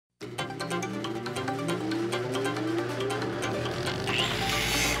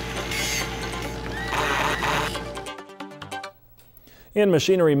In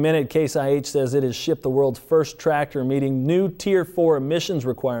Machinery Minute, Case IH says it has shipped the world's first tractor meeting new Tier 4 emissions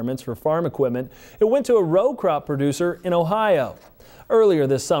requirements for farm equipment. It went to a row crop producer in Ohio. Earlier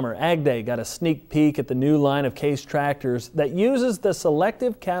this summer, Ag Day got a sneak peek at the new line of Case tractors that uses the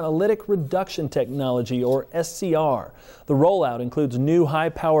Selective Catalytic Reduction Technology, or SCR. The rollout includes new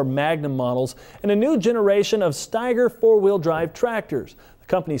high-power Magnum models and a new generation of Steiger four-wheel drive tractors. The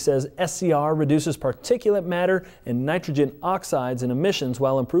company says SCR reduces particulate matter and nitrogen oxides in emissions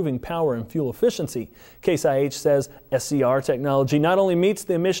while improving power and fuel efficiency. Case IH says SCR technology not only meets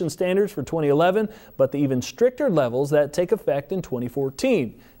the emission standards for 2011, but the even stricter levels that take effect in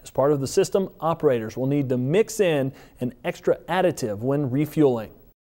 2014. As part of the system, operators will need to mix in an extra additive when refueling.